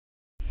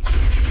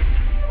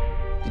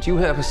Did you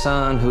have a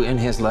son who in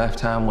his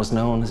lifetime was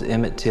known as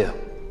Emmett Till?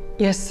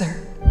 Yes, sir.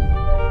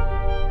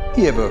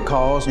 He ever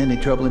caused any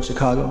trouble in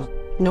Chicago?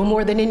 No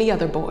more than any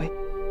other boy.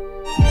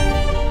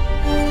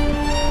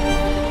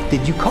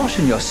 Did you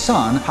caution your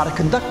son how to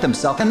conduct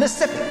himself in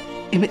Mississippi?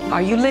 Emmett,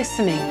 are you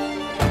listening?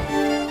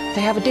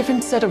 They have a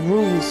different set of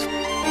rules.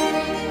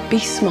 Be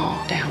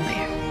small down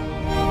there.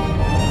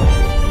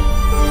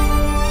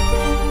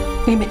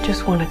 Emmett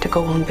just wanted to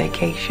go on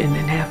vacation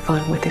and have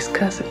fun with his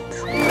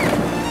cousins.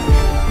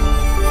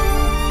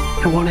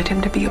 I wanted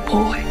him to be a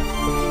boy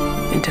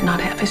and to not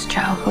have his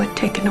childhood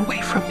taken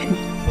away from him.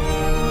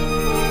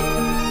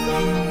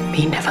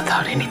 He never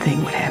thought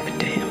anything would happen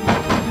to him.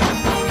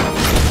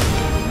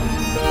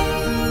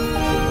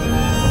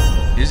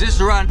 Is this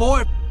the right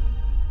boy?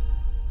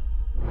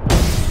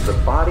 The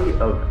body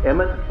of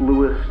Emmett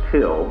Lewis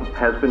Till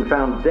has been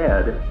found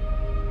dead.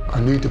 I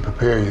need to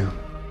prepare you.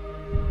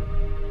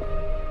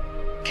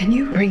 Can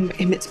you bring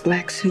Emmett's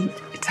black suit?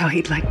 It's how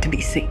he'd like to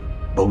be seen.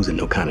 Bo's in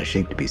no kind of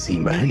shape to be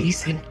seen by any.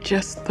 He's in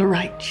just the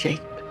right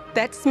shape.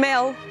 That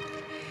smell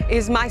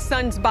is my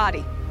son's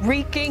body,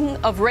 reeking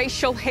of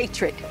racial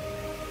hatred.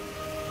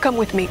 Come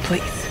with me,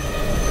 please.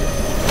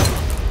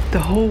 The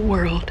whole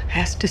world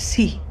has to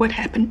see what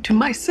happened to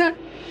my son.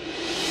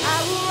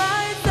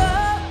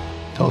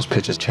 Those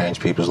pictures change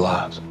people's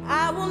lives.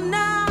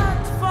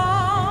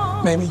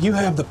 Mamie, you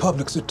have the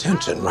public's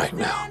attention right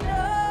now.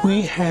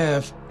 We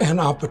have an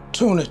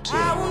opportunity.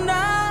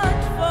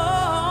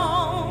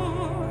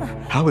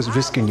 How is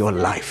risking your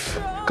life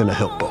gonna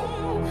help Bo?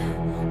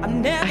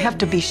 I have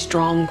to be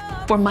strong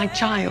for my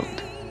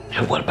child.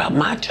 And what about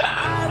my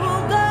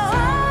child?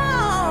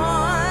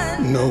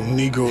 No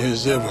Negro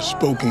has ever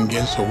spoken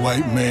against a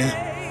white man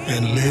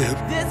and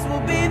lived. This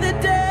will be the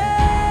day.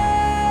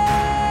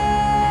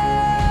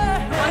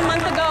 1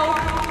 month ago,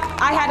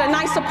 I had a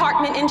nice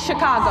apartment in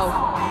Chicago.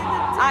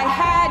 I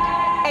had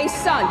a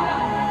son.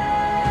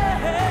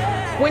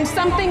 When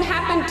something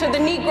happened to the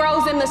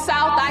Negroes in the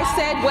South, I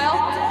said, well,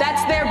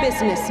 that's their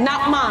business,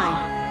 not mine.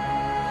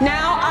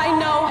 Now I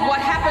know what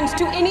happens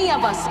to any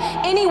of us,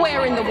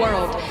 anywhere in the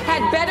world,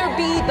 had better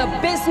be the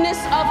business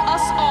of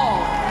us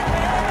all.